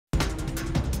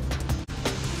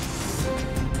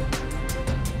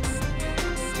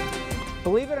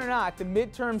Believe it or not, the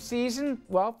midterm season,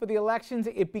 well, for the elections,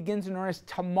 it begins in earnest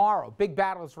tomorrow. Big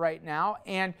battles right now.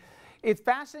 And it's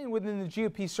fascinating within the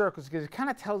GOP circles because it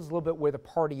kind of tells us a little bit where the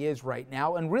party is right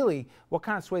now and really what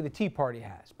kind of sway the Tea Party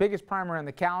has. Biggest primary on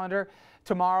the calendar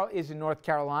tomorrow is in North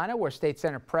Carolina, where State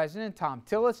Senate President Thom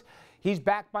Tillis, he's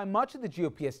backed by much of the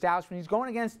GOP establishment. He's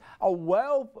going against a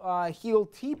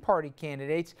well-heeled Tea Party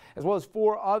candidates as well as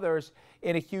 4 others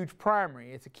in a huge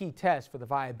primary. It's a key test for the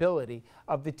viability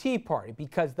of the Tea Party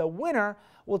because the winner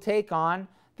will take on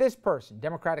this person,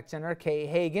 Democratic Senator Kay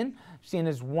Hagan, seen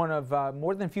as one of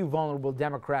more than a few vulnerable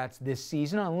Democrats this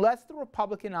season, unless the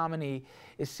Republican nominee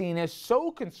is seen as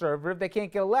so conservative they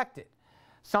can't get elected,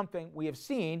 something we have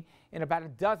seen in about a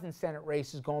dozen Senate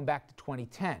races going back to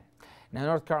 2010. Now,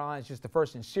 North Carolina is just the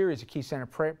first in a series of key Senate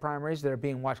primaries that are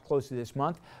being watched closely this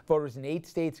month. Voters in 8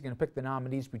 states are going to pick the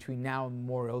nominees between now and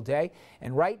Memorial Day.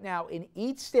 And right now, in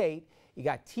each state, you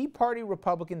got Tea Party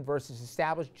Republican versus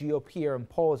established GOP, and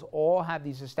polls all have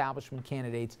these establishment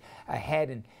candidates ahead.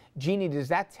 And Jeannie, does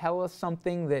that tell us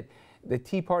something that the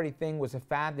Tea Party thing was a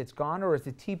fad that's gone, or is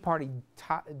the Tea Party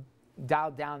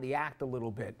dialed down the act a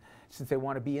little bit since they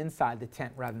want to be inside the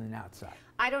tent rather than outside?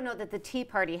 I don't know that the Tea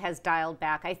Party has dialed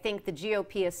back. I think the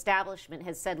GOP establishment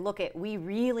has said, look, we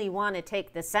really want to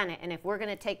take the Senate, and if we're going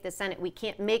to take the Senate, we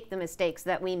can't make the mistakes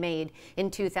that we made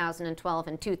in 2012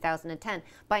 and 2010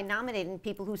 by nominating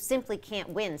people who simply can't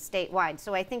win statewide.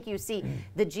 So I think you see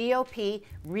the GOP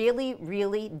really,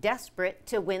 really desperate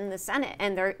to win the Senate,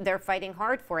 and they're fighting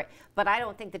hard for it. But I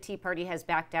don't think the Tea Party has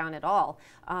backed down at all.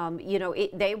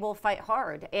 They will fight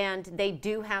hard, and they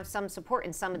do have some support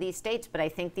in some of these states, but I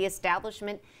think the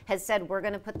establishment has said we're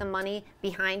going to put the money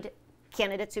behind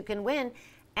candidates who can win.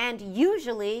 And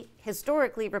usually,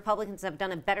 historically, Republicans have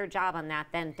done a better job on that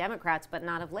than Democrats, but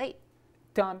not of late.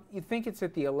 Tom, you think it's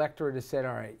that the electorate has said,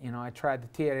 all right, I tried the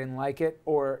tea, I didn't like it,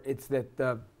 or it's that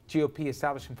the GOP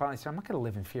establishment finally said, I'm not going to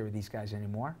live in fear of these guys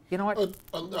anymore? You know what?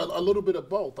 A little bit of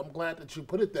both. I'm glad that you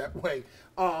put it that way.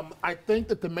 I think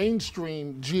that the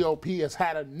mainstream GOP has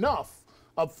had enough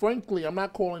of, frankly, I'm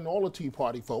not calling all the Tea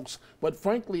Party folks, but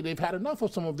frankly, they've had enough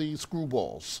of some of these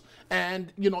screwballs.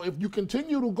 And, if you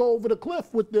continue to go over the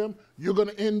cliff with them, you're going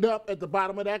to end up at the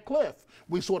bottom of that cliff.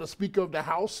 We saw the Speaker of the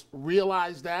House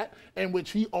realize that, in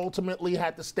which he ultimately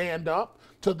had to stand up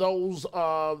to those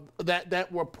that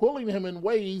were pulling him in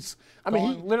ways. I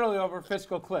mean, he literally over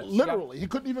fiscal cliffs. Literally, he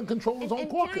couldn't even control his own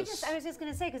caucus. I was just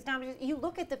going to say, because Dom, you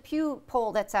look at the Pew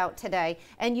poll that's out today,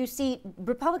 and you see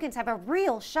Republicans have a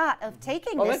real shot of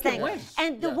taking this thing.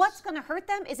 And what's going to hurt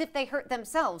them is if they hurt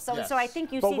themselves. So, so I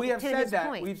think you see we have to said his that.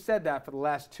 point. We've said that for the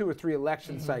last 2 or 3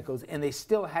 election cycles, and they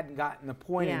still hadn't gotten the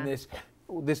point in this.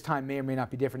 This time may or may not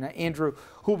be different. Now, Andrew,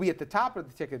 who will be at the top of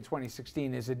the ticket in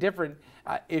 2016 is a different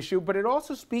issue, but it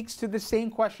also speaks to the same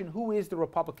question, who is the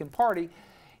Republican Party?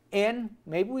 And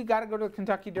maybe we got to go to the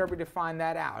Kentucky Derby to find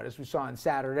that out, as we saw on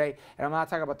Saturday. And I'm not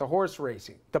talking about the horse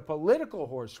racing. The political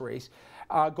horse race,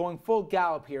 going full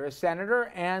gallop here, a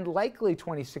senator and likely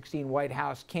 2016 White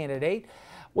House candidate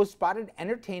was spotted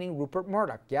entertaining Rupert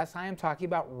Murdoch. Yes, I am talking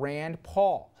about Rand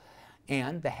Paul.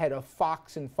 And the head of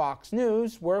Fox and Fox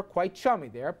News were quite chummy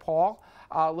there. Paul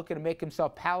looking to make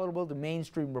himself palatable to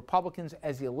mainstream Republicans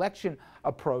as the election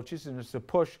approaches, and it's a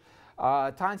push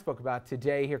Time spoke about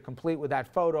today here, complete with that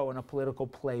photo and a political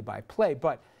play-by-play.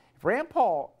 But if Rand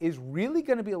Paul is really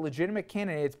going to be a legitimate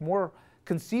candidate, it's more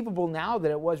conceivable now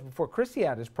than it was before Christie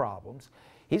had his problems.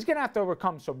 He's going to have to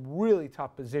overcome some really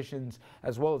tough positions,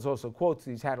 as well as also quotes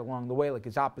he's had along the way, like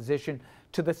his opposition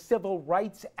to the Civil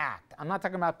Rights Act. I'm not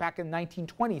talking about back in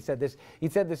 1920 he said this. He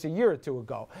said this a year or 2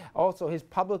 ago. Also, his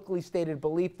publicly stated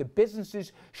belief that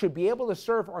businesses should be able to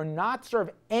serve or not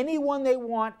serve anyone they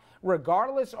want,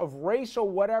 regardless of race or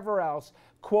whatever else.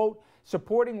 Quote,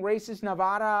 supporting racist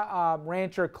Nevada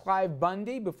rancher Clive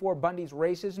Bundy before Bundy's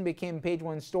racism became a page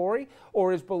 1 story,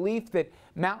 or his belief that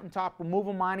mountaintop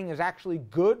removal mining is actually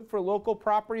good for local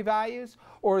property values,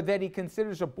 or that he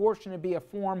considers abortion to be a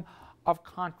form of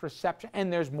contraception.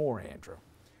 And there's more, Andrew.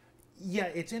 Yeah,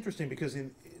 it's interesting because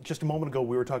just a moment ago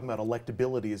we were talking about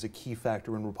electability as a key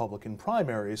factor in Republican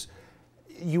primaries.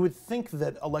 You would think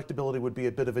that electability would be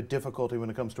a bit of a difficulty when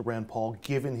it comes to Rand Paul,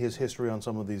 given his history on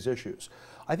some of these issues.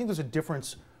 I think there's a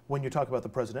difference when you talk about the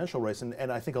presidential race,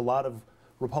 and I think a lot of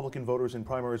Republican voters in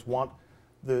primaries want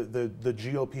the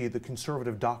GOP, the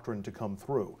conservative doctrine, to come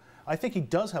through. I think he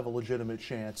does have a legitimate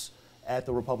chance at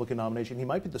the Republican nomination. He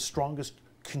might be the strongest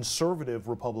conservative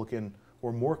Republican,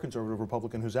 or more conservative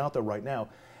Republican, who's out there right now.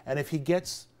 And if he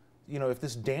gets, if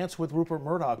this dance with Rupert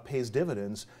Murdoch pays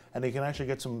dividends and he can actually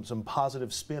get some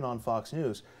positive spin on Fox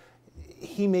News,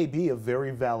 he may be a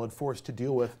very valid force to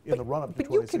deal with in the run-up to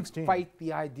 2016. You can fight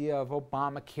the idea of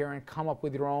Obamacare and come up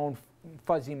with your own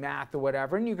fuzzy math or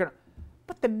whatever, and you're going to.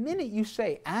 But the minute you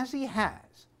say, as he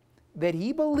has, that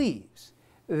he believes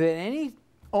that any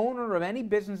owner of any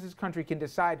business in this country can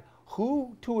decide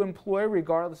who to employ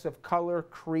regardless of color,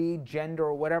 creed, gender,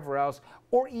 or whatever else,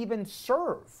 or even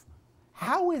serve,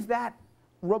 how is that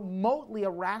remotely a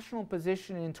rational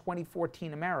position in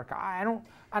 2014 America? I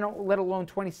don't, let alone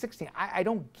 2016. I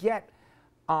don't get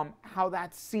how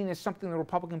that's seen as something the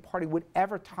Republican Party would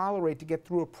ever tolerate to get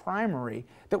through a primary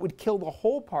that would kill the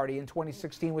whole party in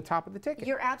 2016 with top of the ticket.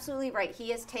 You're absolutely right. He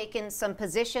has taken some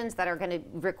positions that are going to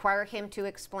require him to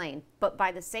explain. But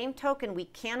by the same token, we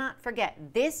cannot forget,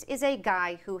 this is a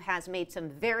guy who has made some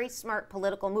very smart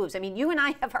political moves. I mean, you and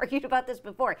I have argued about this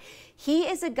before. He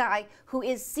is a guy who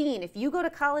is seen, if you go to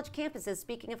college campuses,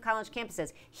 speaking of college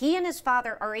campuses, he and his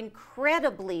father are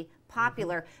incredibly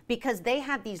popular because they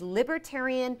have these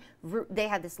libertarian, they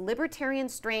have this libertarian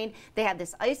strain, they have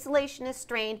this isolationist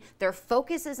strain, their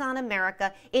focus is on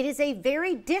America. It is a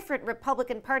very different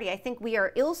Republican Party. I think we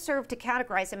are ill-served to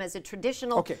categorize him as a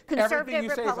traditional conservative Republican. Everything you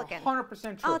say is 100%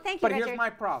 true. Oh, thank you, but Richard. here's my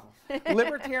problem.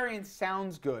 Libertarian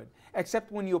sounds good, except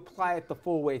when you apply it the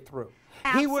full way through.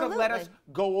 Absolutely. He would have let us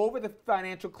go over the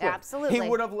financial cliff. Absolutely. He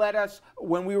would have let us,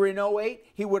 when we were in 08,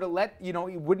 he would have let, he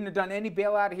wouldn't have done any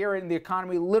bailout here, and the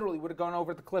economy literally would have gone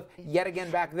over the cliff yet again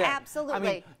back then. Absolutely. I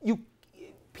mean,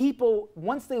 people,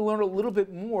 once they learn a little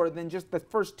bit more than just the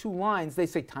first two lines, they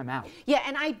say time out. Yeah,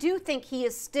 and I do think he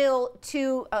is still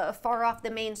too far off the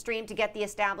mainstream to get the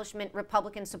establishment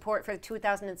Republican support for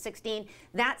 2016.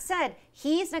 That said,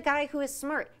 he's a guy who is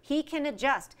smart. He can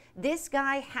adjust. This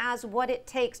guy has what it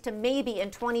takes to maybe in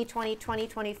 2020,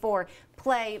 2024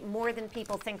 play more than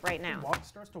people think right now. He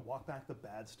starts to walk back the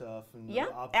bad stuff and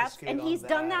obfuscate and he's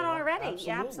done that already.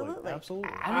 Absolutely.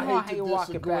 Absolutely. I don't know how you walk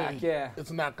it back. Yeah.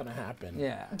 It's not going to happen.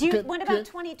 Yeah. What about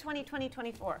 2020,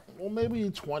 2024? Well, maybe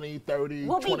 2030,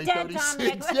 we'll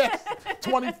 2036, yes,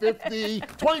 2050,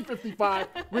 2055.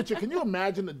 Richard, can you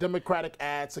imagine the Democratic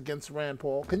ads against Rand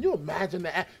Paul? Can you imagine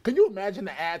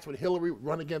the ads with Hillary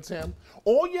run against him?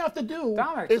 All you have to do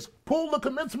is pull the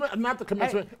commencement, not the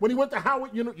commencement. When he went to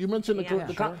Howard, you mentioned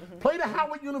play the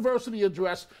Howard University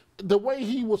address. The way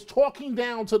he was talking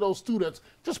down to those students,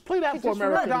 just play that for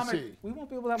America to see. We won't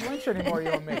be able to have lunch anymore, you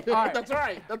and me. All right. That's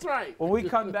right. That's right. When we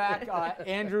come back,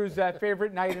 Andrew's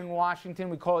favorite night in Washington,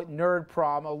 we call it Nerd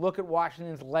Prom. A look at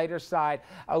Washington's lighter side.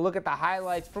 A look at the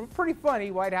highlights from a pretty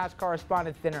funny White House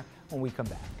Correspondents' Dinner when we come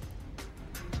back.